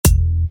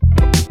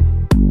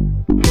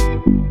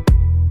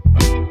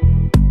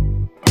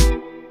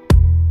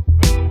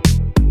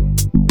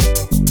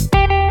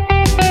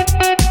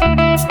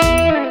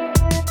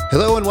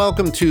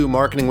welcome to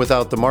Marketing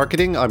Without the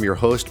Marketing. I'm your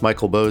host,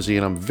 Michael Bosey,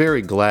 and I'm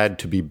very glad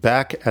to be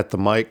back at the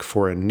mic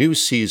for a new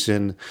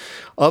season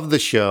of the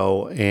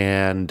show.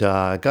 And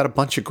got a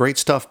bunch of great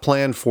stuff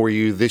planned for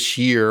you this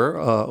year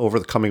over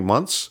the coming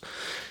months.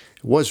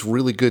 It was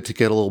really good to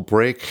get a little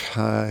break.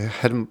 I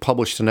hadn't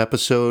published an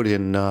episode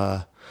in,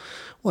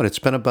 it's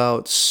been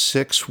about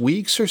 6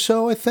 weeks or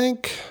so, I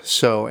think.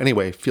 So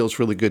anyway, feels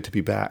really good to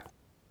be back.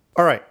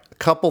 All right.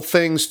 Couple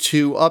things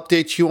to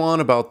update you on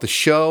about the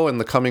show and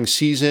the coming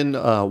season.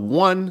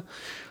 One,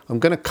 I'm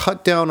going to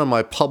cut down on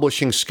my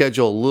publishing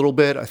schedule a little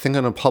bit. I think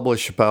I'm going to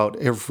publish about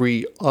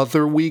every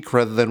other week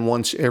rather than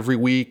once every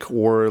week,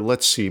 or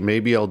let's see,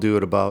 maybe I'll do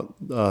it about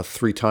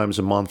 3 times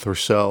a month or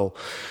so.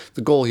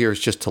 The goal here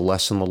is just to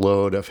lessen the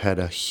load. I've had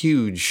a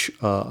huge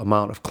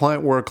amount of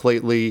client work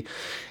lately,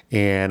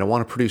 and I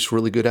want to produce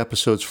really good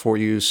episodes for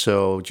you,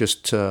 so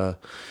just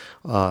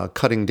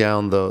cutting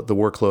down the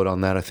workload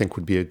on that, I think,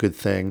 would be a good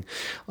thing.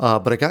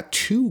 But I got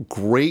 2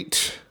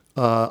 great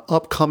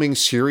upcoming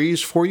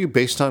series for you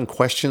based on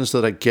questions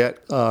that I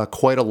get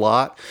quite a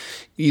lot,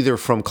 either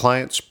from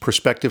clients,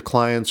 prospective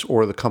clients,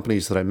 or the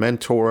companies that I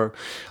mentor.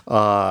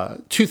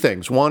 2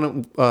 things.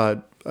 One,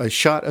 I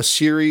shot a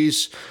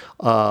series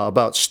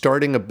about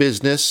starting a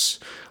business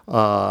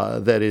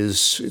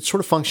it sort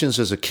of functions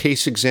as a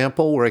case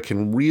example where I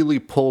can really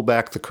pull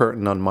back the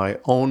curtain on my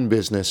own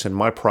business and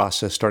my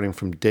process starting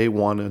from day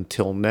one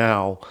until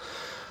now.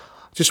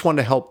 Just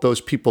wanted to help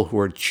those people who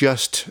are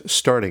just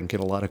starting.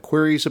 Get a lot of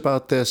queries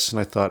about this, and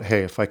I thought,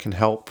 hey, if I can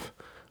help,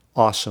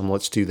 awesome,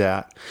 let's do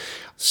that.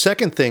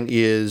 Second thing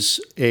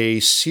is a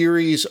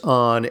series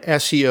on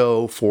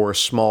SEO for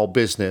small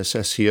business.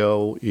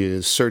 SEO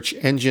is search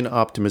engine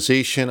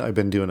optimization. I've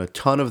been doing a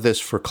ton of this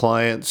for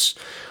clients.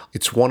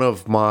 It's one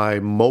of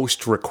my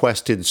most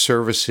requested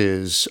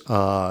services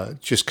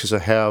just because I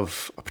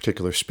have a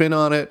particular spin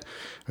on it.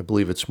 I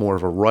believe it's more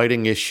of a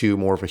writing issue,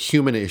 more of a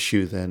human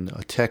issue than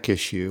a tech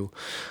issue.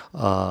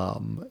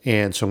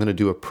 And so I'm going to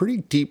do a pretty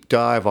deep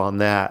dive on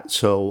that.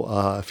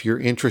 So if you're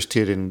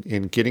interested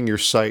in getting your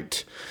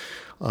site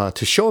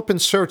to show up in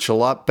search a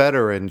lot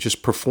better and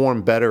just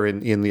perform better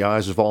in the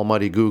eyes of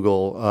almighty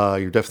Google,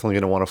 you're definitely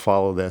going to want to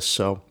follow this.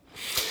 So,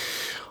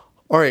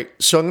 all right,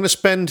 so I'm going to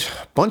spend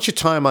a bunch of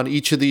time on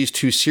each of these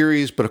 2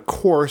 series, but of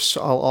course,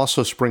 I'll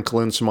also sprinkle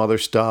in some other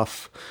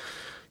stuff,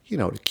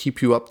 to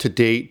keep you up to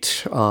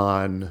date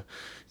on,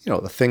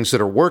 the things that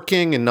are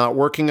working and not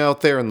working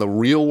out there in the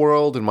real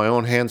world, in my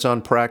own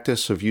hands-on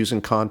practice of using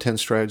content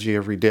strategy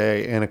every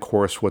day, and of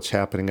course, what's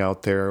happening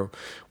out there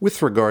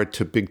with regard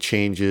to big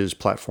changes,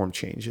 platform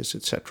changes,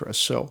 etc.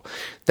 So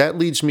that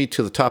leads me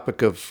to the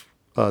topic of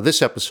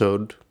this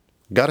episode.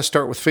 Got to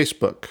start with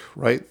Facebook,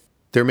 right?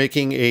 They're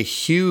making a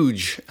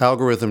huge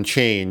algorithm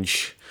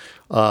change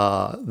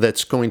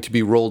that's going to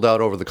be rolled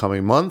out over the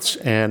coming months.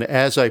 And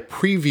as I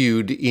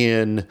previewed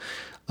in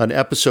an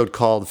episode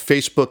called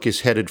Facebook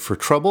is Headed for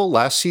Trouble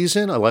last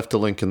season, I left a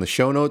link in the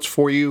show notes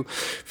for you.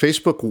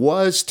 Facebook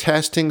was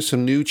testing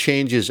some new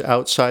changes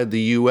outside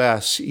the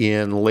US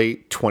in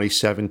late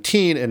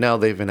 2017, and now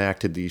they've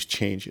enacted these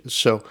changes.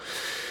 So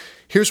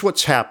here's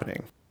what's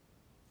happening.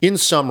 In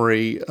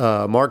summary,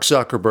 Mark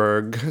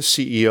Zuckerberg,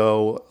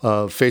 CEO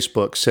of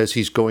Facebook, says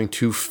he's going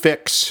to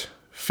fix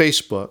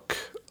Facebook.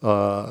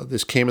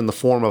 This came in the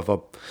form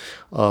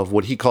of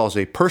what he calls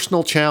a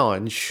personal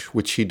challenge,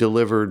 which he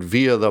delivered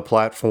via the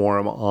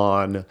platform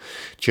on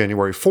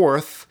January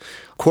 4th.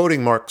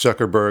 Quoting Mark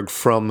Zuckerberg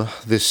from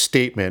this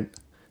statement,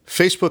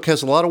 Facebook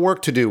has a lot of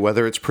work to do,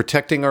 whether it's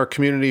protecting our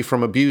community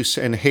from abuse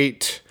and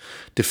hate,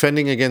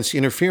 defending against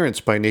interference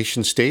by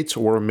nation states,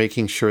 or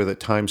making sure that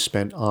time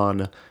spent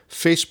on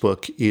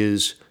Facebook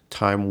is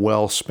time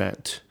well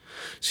spent.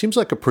 Seems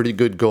like a pretty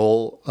good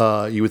goal,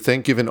 you would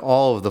think, given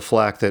all of the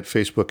flack that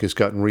Facebook has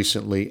gotten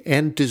recently,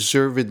 and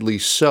deservedly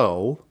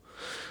so,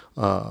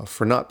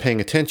 for not paying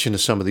attention to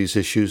some of these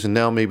issues, and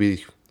now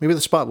maybe the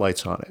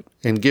spotlight's on it.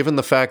 And given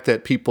the fact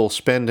that people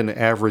spend an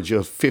average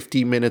of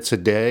 50 minutes a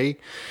day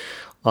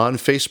on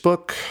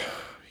Facebook,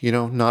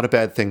 not a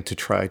bad thing to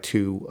try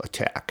to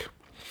attack.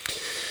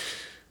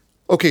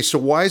 Okay, so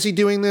why is he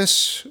doing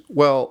this?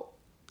 Well,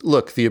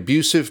 look, the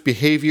abusive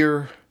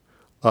behavior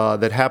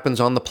that happens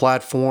on the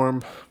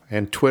platform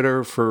and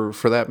Twitter, for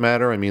that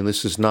matter. I mean,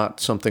 this is not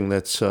something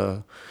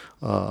that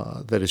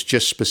is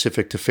just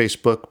specific to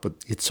Facebook, but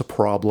it's a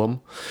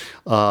problem.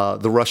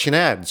 The Russian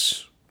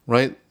ads,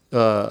 right?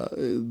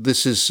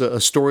 This is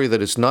a story that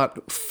has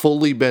not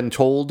fully been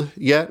told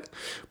yet,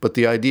 but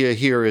the idea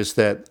here is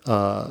that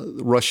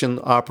Russian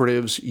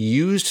operatives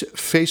used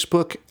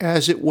Facebook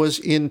as it was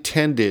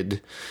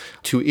intended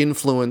to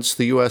influence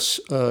the U.S.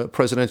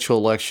 Presidential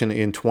election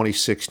in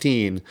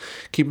 2016.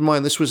 Keep in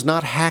mind, this was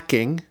not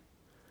hacking.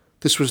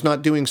 This was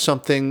not doing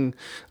something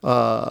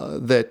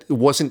that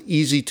wasn't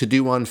easy to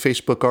do on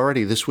Facebook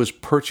already. This was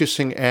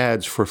purchasing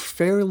ads for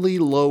fairly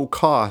low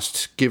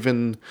cost,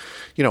 given,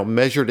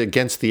 measured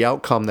against the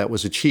outcome that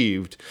was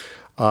achieved.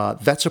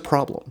 That's a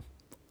problem,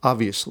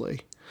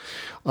 obviously.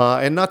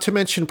 And not to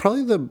mention,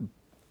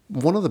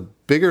 one of the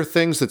bigger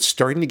things that's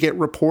starting to get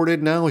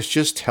reported now is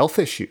just health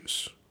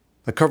issues,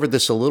 I covered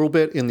this a little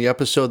bit in the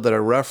episode that I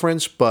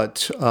referenced,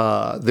 but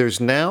there's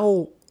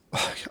now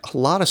a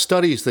lot of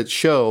studies that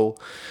show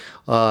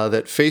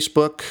that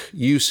Facebook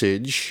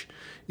usage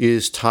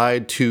is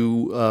tied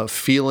to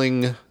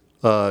feeling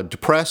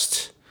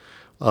depressed,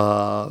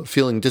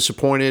 feeling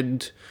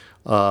disappointed,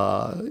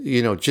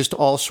 just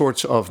all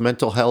sorts of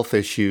mental health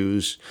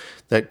issues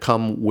that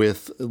come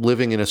with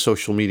living in a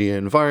social media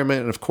environment.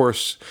 And of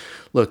course,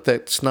 look,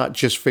 that's not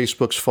just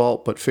Facebook's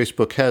fault, but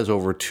Facebook has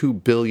over 2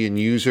 billion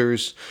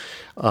users.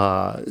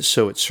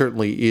 So it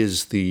certainly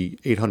is the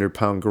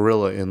 800-pound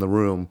gorilla in the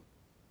room.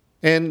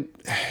 And,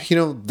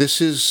 this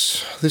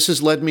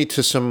has led me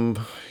to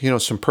some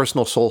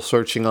personal soul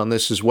searching on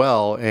this as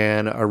well.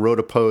 And I wrote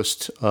a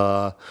post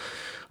a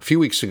few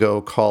weeks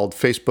ago called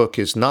 "Facebook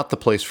is not the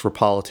place for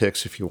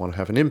politics if you want to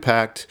have an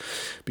impact,"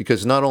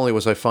 because not only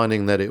was I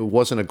finding that it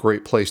wasn't a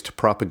great place to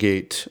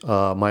propagate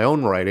my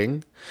own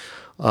writing,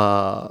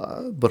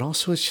 but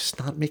also it's just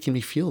not making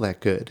me feel that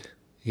good.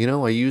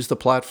 I use the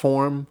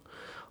platform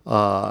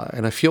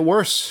and I feel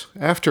worse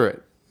after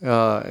it.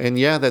 And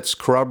yeah, that's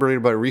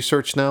corroborated by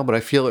research now, but I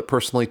feel it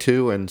personally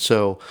too. And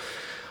so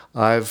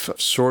I've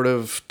sort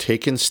of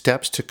taken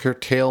steps to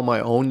curtail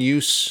my own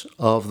use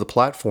of the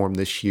platform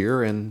this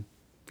year. And,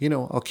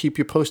 I'll keep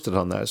you posted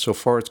on that. So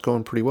far, it's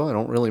going pretty well. I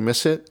don't really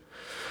miss it.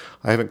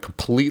 I haven't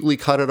completely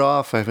cut it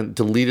off. I haven't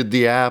deleted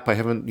the app. I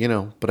haven't,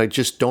 but I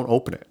just don't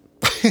open it.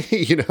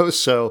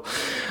 So,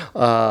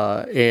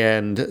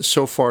 and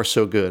so far,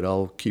 so good.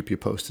 I'll keep you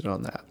posted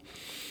on that.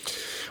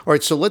 All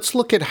right, so let's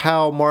look at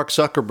how Mark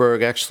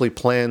Zuckerberg actually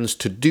plans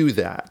to do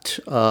that.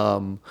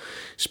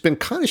 It's been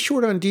kind of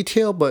short on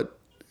detail, but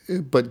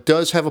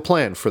does have a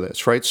plan for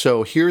this, right?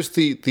 So here's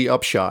the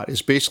upshot.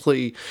 Is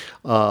basically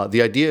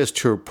the idea is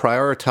to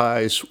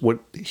prioritize what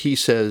he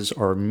says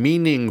are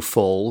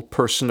meaningful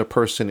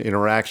person-to-person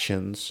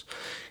interactions.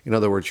 In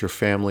other words, your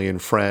family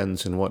and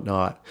friends and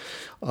whatnot.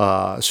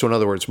 So in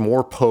other words,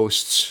 more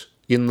posts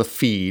in the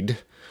feed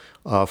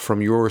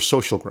from your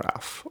social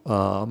graph.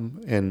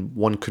 And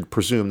one could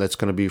presume that's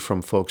going to be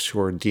from folks who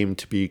are deemed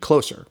to be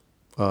closer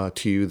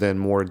to you than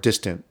more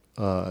distant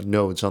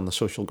nodes on the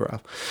social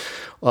graph.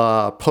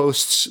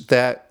 Posts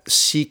that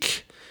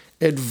seek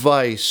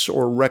advice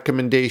or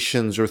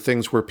recommendations or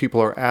things where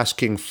people are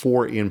asking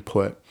for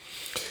input.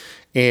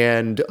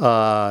 And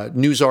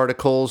news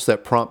articles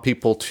that prompt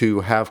people to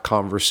have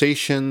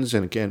conversations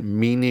and, again,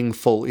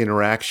 meaningful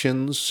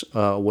interactions,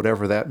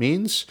 whatever that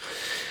means.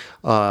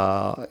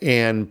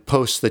 And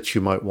posts that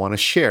you might want to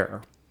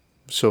share.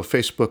 So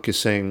Facebook is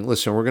saying,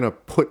 listen, we're going to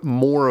put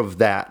more of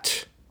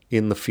that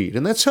in the feed.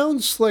 And that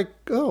sounds like,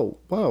 oh,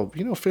 wow,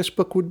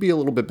 Facebook would be a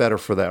little bit better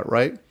for that,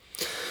 right?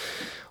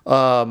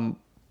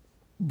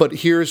 But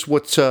here's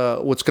what's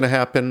going to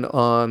happen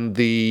on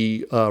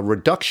the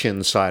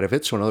reduction side of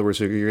it. So in other words,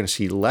 you're going to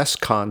see less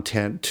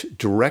content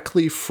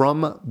directly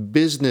from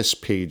business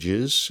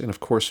pages. And of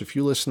course, if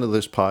you listen to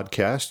this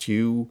podcast,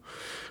 you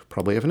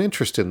probably have an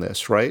interest in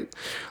this, right?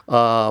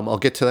 I'll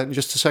get to that in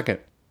just a second.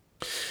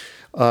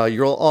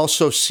 You'll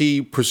also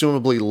see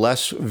presumably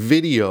less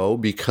video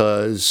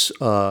because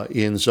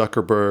in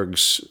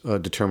Zuckerberg's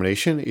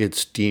determination,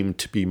 it's deemed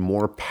to be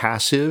more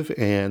passive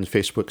and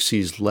Facebook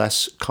sees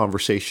less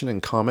conversation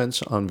and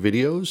comments on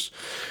videos.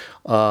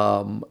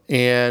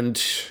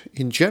 And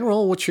in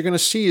general, what you're going to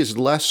see is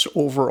less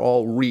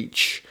overall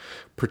reach,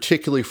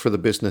 particularly for the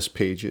business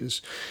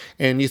pages.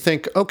 And you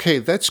think, okay,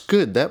 that's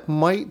good. That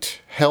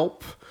might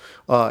help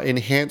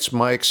enhance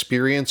my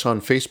experience on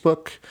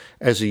Facebook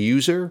as a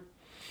user.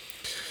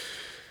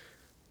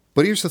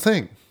 But here's the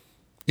thing.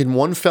 In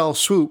one fell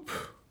swoop,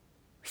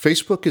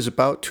 Facebook is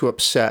about to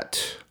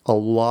upset a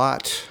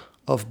lot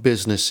of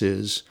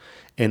businesses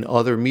and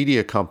other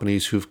media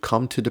companies who've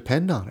come to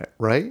depend on it,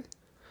 right?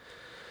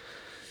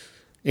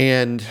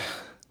 And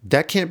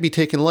that can't be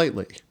taken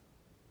lightly.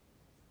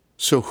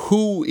 So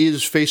who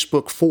is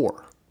Facebook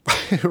for?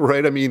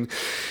 Right? I mean,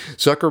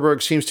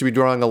 Zuckerberg seems to be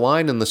drawing a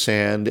line in the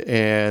sand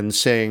and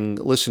saying,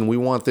 listen, we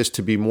want this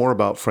to be more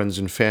about friends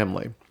and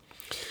family.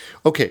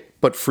 Okay,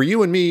 but for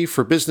you and me,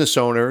 for business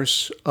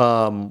owners, what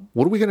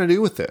are we going to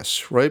do with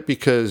this, right?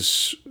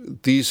 Because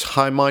these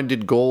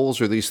high-minded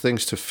goals or these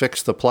things to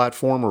fix the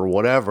platform or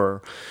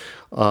whatever,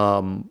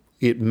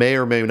 it may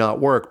or may not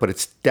work, but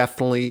it's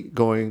definitely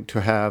going to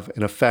have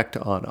an effect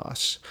on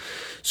us.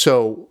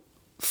 So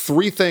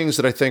 3 things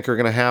that I think are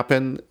going to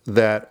happen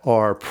that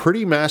are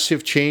pretty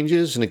massive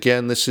changes. And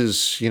again, this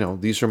is,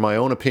 these are my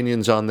own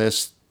opinions on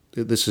this.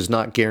 This is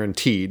not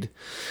guaranteed.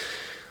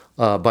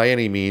 By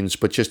any means,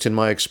 but just in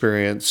my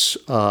experience,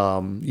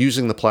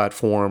 using the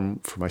platform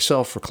for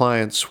myself, for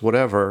clients,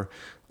 whatever,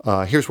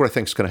 here's what I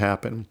think is going to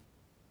happen.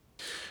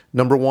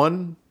 Number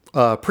 1,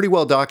 pretty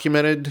well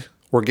documented,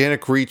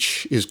 organic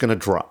reach is going to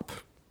drop.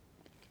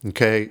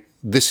 Okay,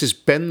 this has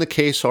been the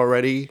case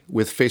already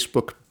with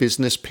Facebook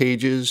business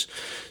pages,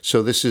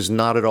 so this is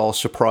not at all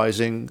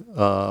surprising.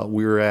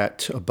 We're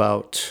at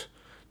about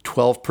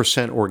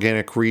 12%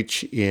 organic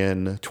reach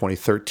in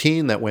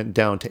 2013. That went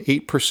down to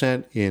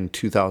 8% in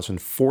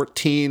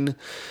 2014.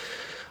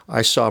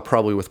 I saw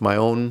probably with my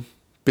own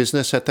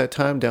business at that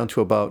time, down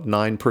to about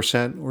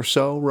 9% or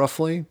so,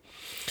 roughly.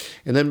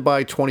 And then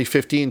by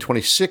 2015,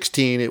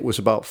 2016, it was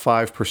about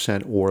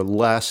 5% or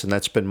less. And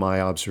that's been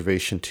my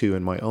observation too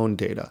in my own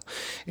data.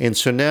 And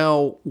so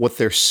now what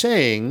they're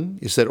saying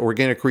is that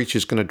organic reach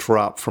is going to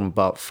drop from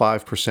about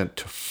 5%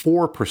 to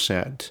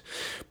 4%.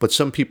 But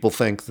some people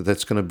think that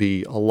that's going to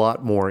be a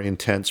lot more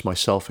intense,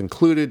 myself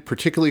included,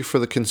 particularly for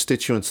the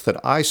constituents that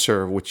I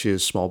serve, which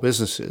is small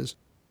businesses.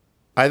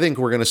 I think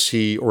we're going to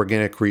see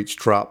organic reach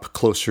drop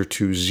closer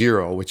to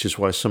zero, which is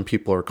why some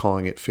people are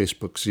calling it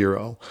Facebook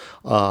zero.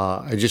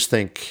 I just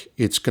think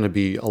it's going to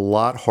be a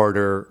lot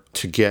harder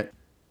to get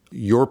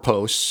your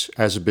posts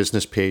as a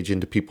business page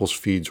into people's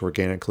feeds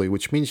organically,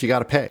 which means you got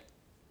to pay,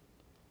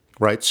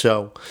 right?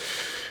 So,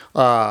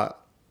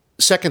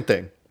 second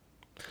thing,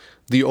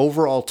 the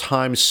overall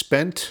time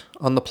spent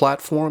on the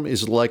platform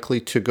is likely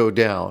to go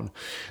down.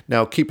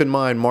 Now, keep in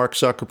mind, Mark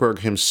Zuckerberg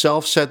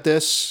himself said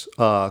this,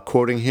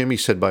 quoting him, he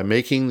said, "By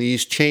making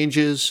these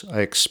changes, I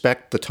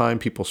expect the time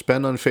people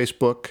spend on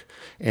Facebook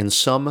and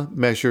some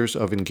measures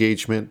of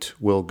engagement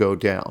will go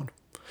down."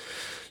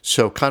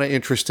 So kind of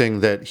interesting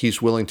that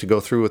he's willing to go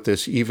through with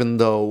this, even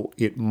though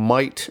it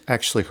might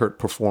actually hurt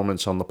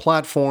performance on the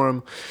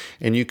platform.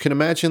 And you can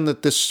imagine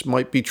that this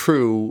might be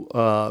true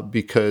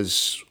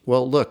because,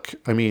 well, look,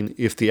 I mean,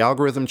 if the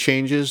algorithm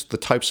changes, the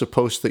types of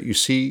posts that you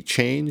see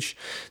change,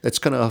 that's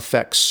going to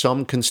affect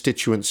some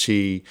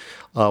constituency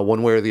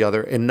one way or the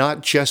other, and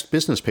not just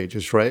business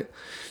pages, right?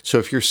 So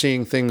if you're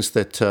seeing things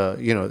that,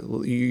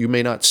 you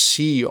may not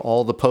see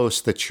all the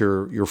posts that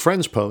your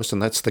friends post,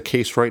 and that's the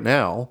case right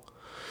now.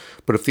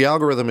 But if the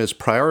algorithm is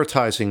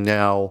prioritizing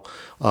now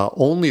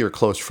only your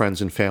close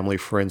friends and family,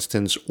 for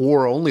instance,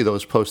 or only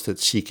those posts that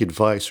seek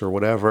advice or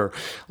whatever,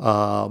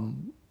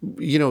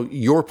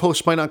 your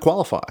post might not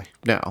qualify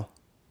now.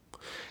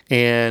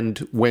 And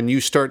when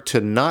you start to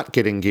not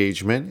get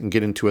engagement and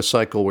get into a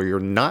cycle where you're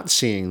not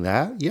seeing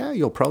that,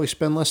 you'll probably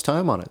spend less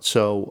time on it.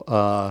 So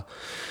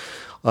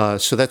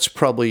that's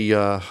probably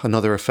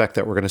another effect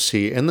that we're going to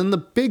see. And then the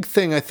big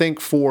thing, I think,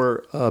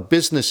 for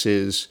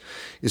businesses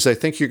is I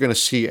think you're going to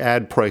see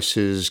ad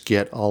prices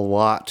get a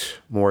lot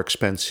more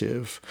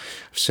expensive.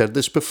 I've said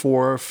this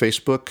before,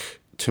 Facebook,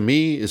 to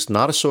me, is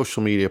not a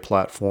social media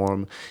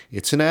platform.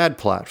 It's an ad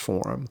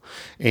platform.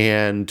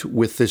 And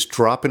with this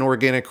drop in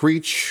organic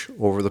reach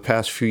over the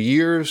past few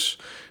years,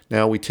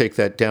 now we take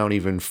that down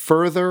even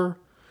further.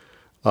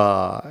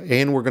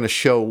 And we're going to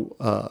show,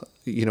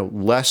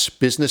 less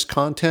business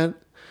content.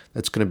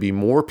 That's going to be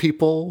more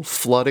people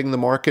flooding the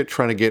market,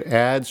 trying to get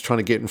ads, trying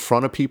to get in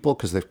front of people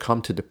because they've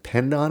come to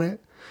depend on it.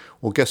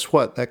 Well, guess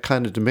what? That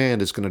kind of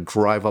demand is going to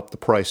drive up the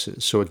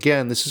prices. So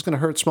again, this is going to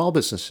hurt small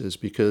businesses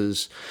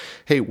because,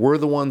 hey, we're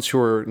the ones who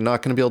are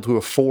not going to be able to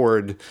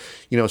afford,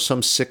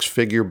 some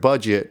six-figure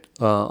budget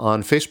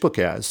on Facebook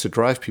ads to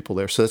drive people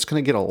there. So that's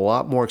going to get a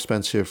lot more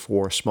expensive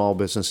for small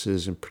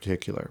businesses in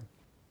particular.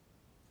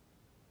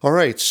 All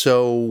right,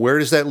 so where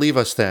does that leave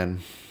us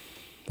then?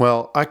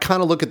 Well, I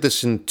kind of look at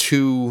this in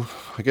two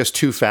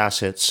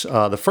facets.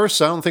 The first,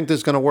 I don't think this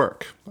is going to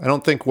work. I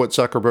don't think what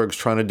Zuckerberg's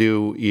trying to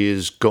do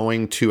is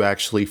going to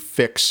actually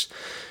fix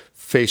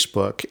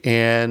Facebook.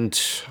 And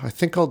I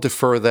think I'll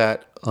defer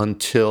that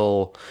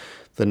until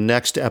the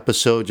next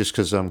episode just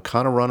because I'm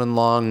kind of running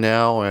long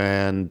now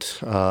and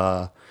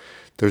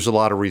there's a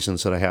lot of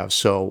reasons that I have.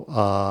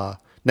 So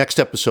next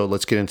episode,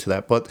 let's get into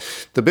that. But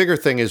the bigger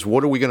thing is,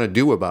 what are we going to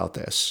do about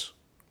this,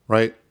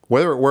 right?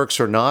 Whether it works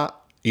or not,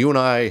 you and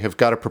I have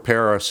got to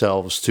prepare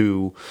ourselves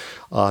to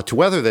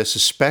weather this,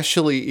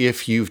 especially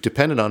if you've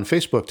depended on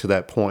Facebook to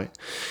that point.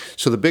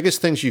 So the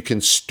biggest things you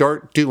can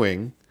start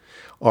doing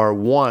are,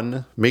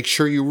 one, make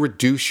sure you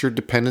reduce your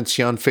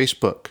dependency on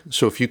Facebook.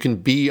 So if you can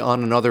be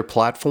on another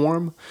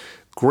platform,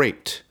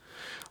 great.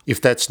 If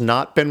that's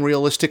not been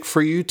realistic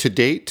for you to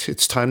date,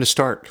 it's time to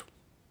start.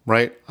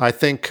 Right? I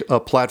think a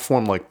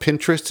platform like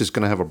Pinterest is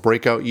going to have a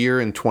breakout year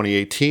in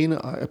 2018.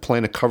 I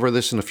plan to cover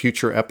this in a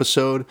future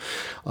episode.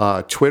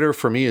 Twitter,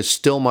 for me, is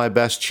still my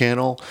best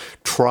channel.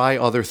 Try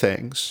other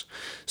things.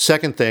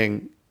 Second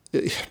thing,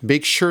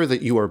 make sure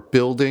that you are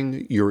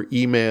building your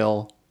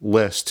email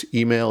list.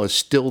 Email is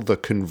still the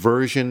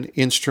conversion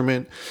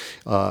instrument.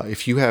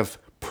 If you have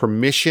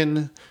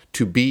permission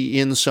to be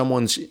in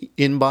someone's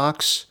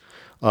inbox,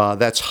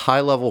 that's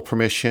high-level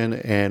permission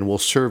and will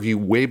serve you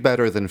way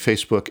better than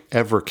Facebook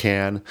ever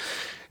can.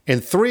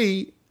 And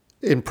three,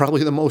 and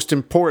probably the most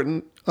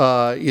important,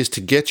 is to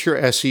get your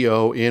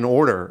SEO in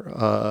order.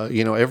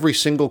 Every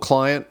single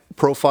client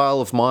profile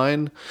of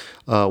mine,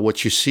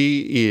 what you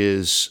see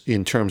is,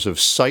 in terms of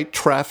site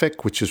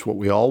traffic, which is what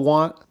we all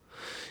want,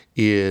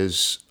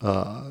 is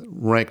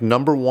ranked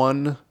number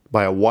one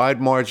by a wide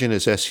margin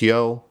is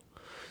SEO.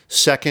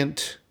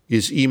 Second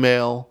is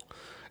email.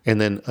 And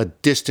then a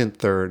distant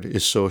third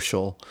is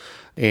social.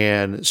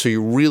 And so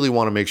you really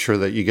want to make sure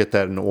that you get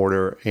that in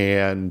order.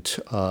 And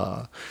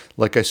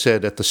like I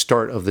said at the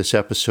start of this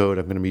episode,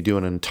 I'm going to be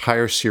doing an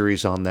entire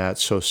series on that.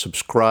 So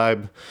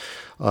subscribe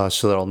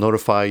so that I'll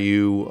notify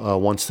you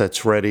once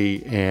that's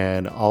ready,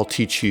 and I'll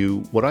teach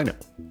you what I know.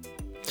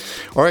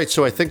 All right,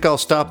 so I think I'll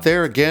stop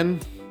there. Again,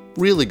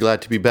 really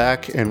glad to be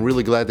back and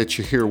really glad that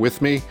you're here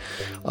with me.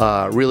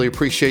 Really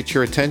appreciate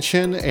your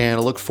attention, and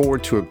I look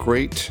forward to a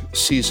great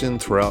season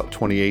throughout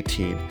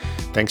 2018.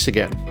 Thanks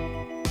again.